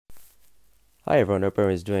Hi everyone, hope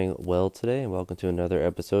everyone's doing well today, and welcome to another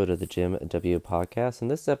episode of the Jim W podcast. In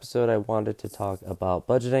this episode, I wanted to talk about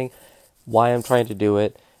budgeting, why I'm trying to do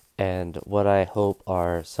it, and what I hope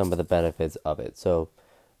are some of the benefits of it. So,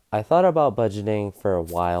 I thought about budgeting for a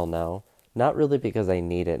while now, not really because I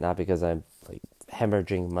need it, not because I'm like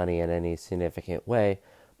hemorrhaging money in any significant way,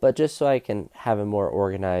 but just so I can have a more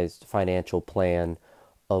organized financial plan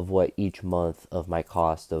of what each month of my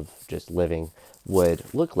cost of just living would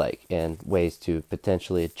look like and ways to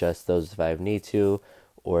potentially adjust those if I need to,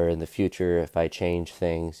 or in the future if I change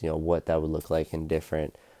things, what that would look like in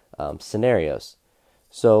different scenarios.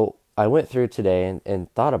 So I went through today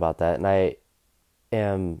and thought about that, and I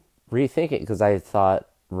am rethinking because I thought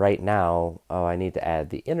right now, oh, I need to add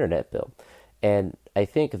the internet bill. And I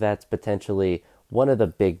think that's potentially one of the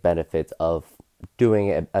big benefits of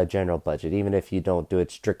doing a general budget, even if you don't do it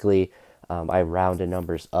strictly. I round the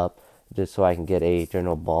numbers up just so I can get a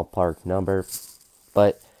general ballpark number.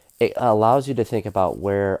 But it allows you to think about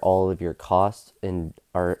where all of your costs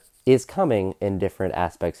is coming in different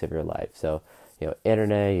aspects of your life. So,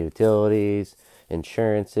 internet, utilities,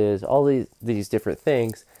 insurances, all these different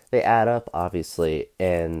things, they add up obviously.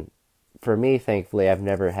 And for me, thankfully, I've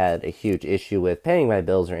never had a huge issue with paying my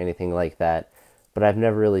bills or anything like that. But I've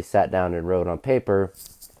never really sat down and wrote on paper,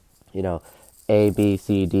 you know, A, B,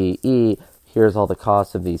 C, D, E. Here's all the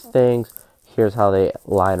costs of these things. Here's how they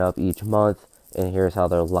line up each month. And here's how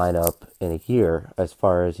they'll line up in a year as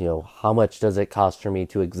far as, how much does it cost for me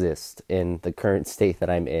to exist in the current state that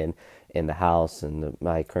I'm in the house and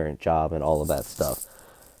my current job and all of that stuff.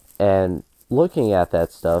 And looking at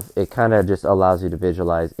that stuff, it kind of just allows you to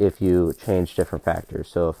visualize if you change different factors.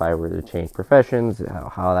 So if I were to change professions,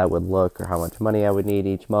 how that would look, or how much money I would need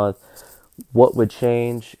each month, what would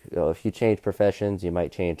change. If you change professions, you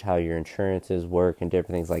might change how your insurances work and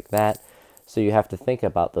different things like that. So you have to think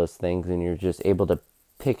about those things, and you're just able to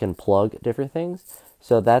pick and plug different things.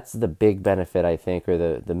 So that's the big benefit, I think,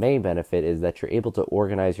 or the main benefit is that you're able to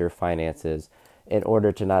organize your finances in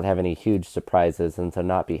order to not have any huge surprises and to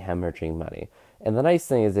not be hemorrhaging money. And the nice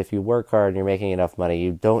thing is if you work hard and you're making enough money,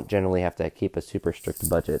 you don't generally have to keep a super strict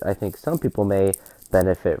budget. I think some people may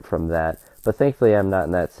benefit from that, but thankfully I'm not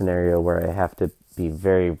in that scenario where I have to be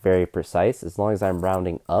very, very precise. As long as I'm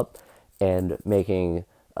rounding up and making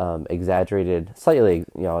slightly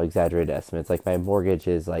exaggerated estimates. Like my mortgage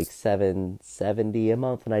is like $770 a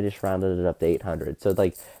month, and I just rounded it up to 800. So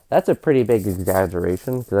like that's a pretty big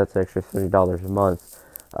exaggeration because that's an extra $30 a month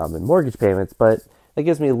in mortgage payments. But that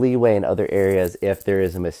gives me leeway in other areas if there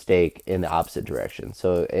is a mistake in the opposite direction.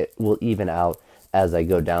 So it will even out as I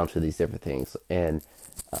go down to these different things. And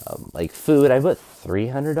like food, I put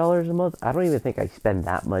 $300 a month. I don't even think I spend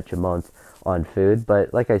that much a month on food,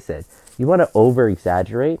 but like I said, you want to over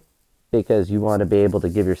exaggerate because you want to be able to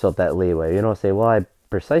give yourself that leeway. You don't say, well, I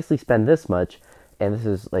precisely spend this much, and this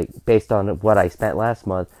is like based on what I spent last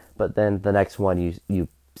month, but then the next one you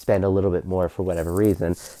spend a little bit more for whatever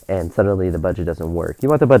reason, and suddenly the budget doesn't work. You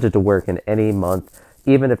want the budget to work in any month,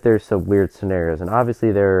 even if there's some weird scenarios. And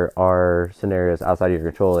obviously there are scenarios outside of your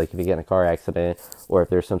control, like if you get in a car accident, or if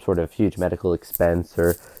there's some sort of huge medical expense,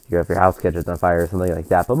 or you have your house catches on fire or something like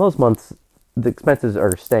that. But most months, the expenses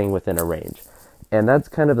are staying within a range. And that's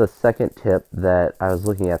kind of the second tip that I was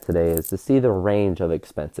looking at today, is to see the range of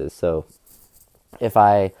expenses. So if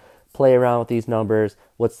I play around with these numbers,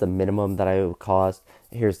 what's the minimum that I would cost?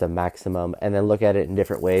 Here's the maximum, and then look at it in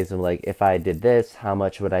different ways. And like, if I did this, how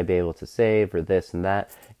much would I be able to save, or this and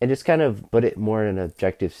that, and just kind of put it more in an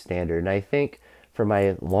objective standard. And I think for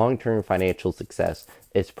my long-term financial success,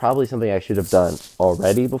 it's probably something I should have done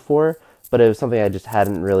already before, but it was something I just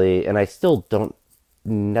hadn't really, and I still don't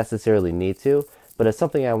necessarily need to, but it's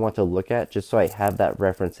something I want to look at just so I have that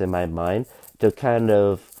reference in my mind to kind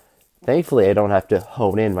of, thankfully I don't have to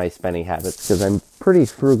hone in my spending habits because I'm pretty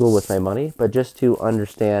frugal with my money, but just to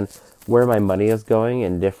understand where my money is going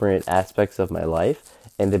in different aspects of my life,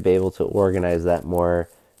 and to be able to organize that more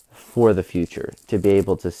for the future, to be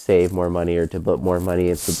able to save more money or to put more money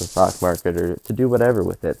into the stock market or to do whatever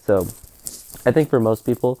with it. So I think for most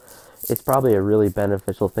people, it's probably a really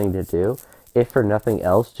beneficial thing to do, if for nothing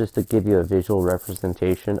else, just to give you a visual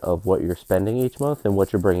representation of what you're spending each month and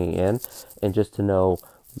what you're bringing in, and just to know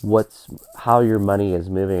how your money is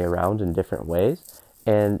moving around in different ways.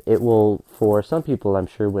 And it will, for some people, I'm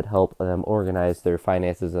sure would help them organize their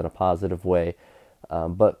finances in a positive way.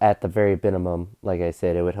 But at the very minimum, like I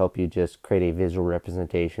said, it would help you just create a visual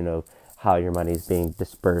representation of how your money is being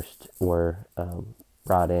dispersed or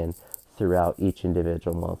brought in throughout each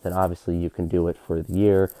individual month. And obviously you can do it for the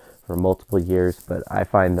year, for multiple years, but I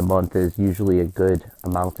find the month is usually a good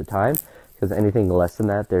amount of time, because anything less than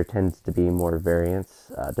that, there tends to be more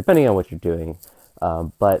variance, depending on what you're doing.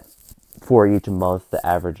 But for each month, the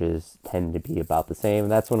averages tend to be about the same.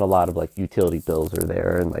 And that's when a lot of like utility bills are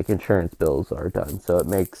there and like insurance bills are done. So it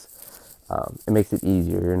makes it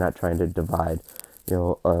easier. You're not trying to divide,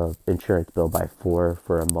 a insurance bill by 4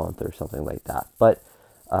 for a month or something like that. But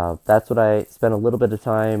that's what I spent a little bit of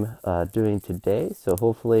time doing today. So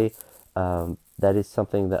hopefully that is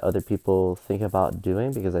something that other people think about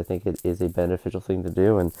doing, because I think it is a beneficial thing to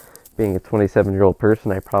do. And being a 27-year-old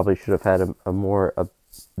person, I probably should have had a more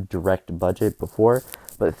direct budget before,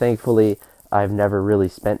 but thankfully I've never really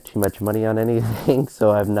spent too much money on anything,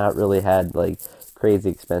 so I've not really had like crazy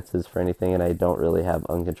expenses for anything, and I don't really have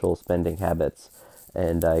uncontrolled spending habits,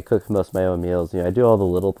 and I cook most of my own meals. I do all the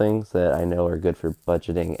little things that I know are good for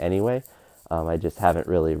budgeting anyway. I just haven't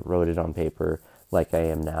really wrote it on paper like I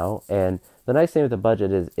am now. And the nice thing with the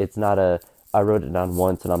budget is it's not I wrote it down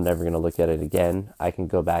once and I'm never going to look at it again. I can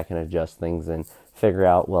go back and adjust things and figure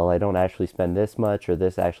out, well, I don't actually spend this much, or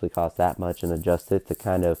this actually costs that much, and adjust it to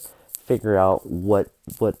kind of figure out what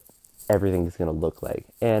everything is going to look like.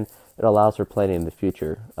 And it allows for planning in the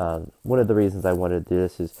future. One of the reasons I wanted to do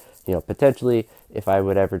this is, potentially if I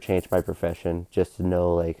would ever change my profession, just to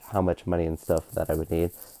know like how much money and stuff that I would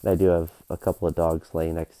need. And I do have a couple of dogs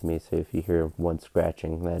laying next to me, so if you hear one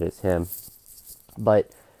scratching, that is him.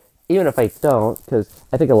 But even if I don't, because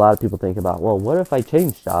I think a lot of people think about, well, what if I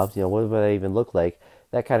change jobs? What would I even look like?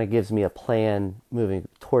 That kind of gives me a plan moving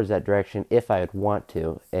towards that direction if I would want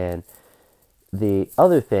to. And the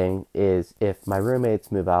other thing is, if my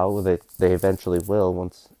roommates move out, well, they eventually will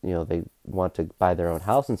once, they want to buy their own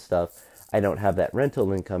house and stuff, I don't have that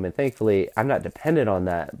rental income. And thankfully, I'm not dependent on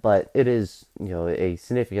that, but it is, a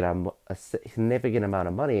significant amount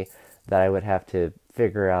of money that I would have to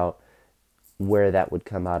figure out where that would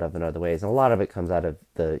come out of in other ways. And a lot of it comes out of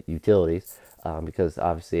the utilities, because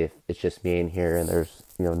obviously if it's just me in here and there's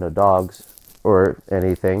no dogs or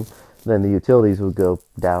anything, then the utilities would go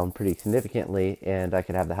down pretty significantly, and I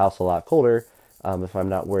could have the house a lot colder if I'm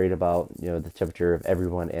not worried about the temperature of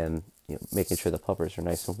everyone, and making sure the puppers are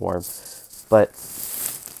nice and warm. But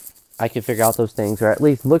I can figure out those things, or at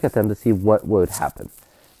least look at them to see what would happen.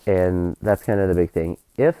 And that's kind of the big thing.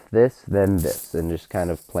 If this, then this, and just kind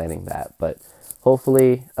of planning that. But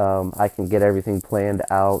hopefully I can get everything planned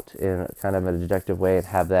out in kind of a deductive way and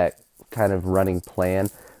have that kind of running plan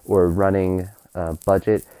or running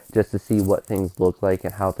budget, just to see what things look like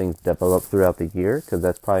and how things develop throughout the year. Because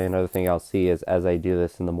that's probably another thing I'll see is, as I do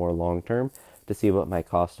this in the more long term, to see what my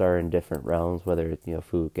costs are in different realms, whether it's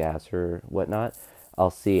food, gas, or whatnot.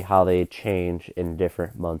 I'll see how they change in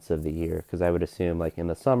different months of the year, because I would assume like in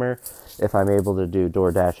the summer, if I'm able to do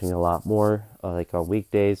door dashing a lot more, like on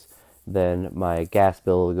weekdays, then my gas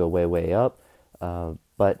bill will go way up.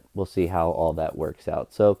 But we'll see how all that works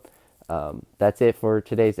out. So that's it for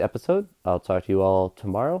today's episode. I'll talk to you all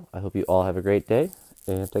tomorrow. I hope you all have a great day,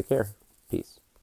 and take care. Peace.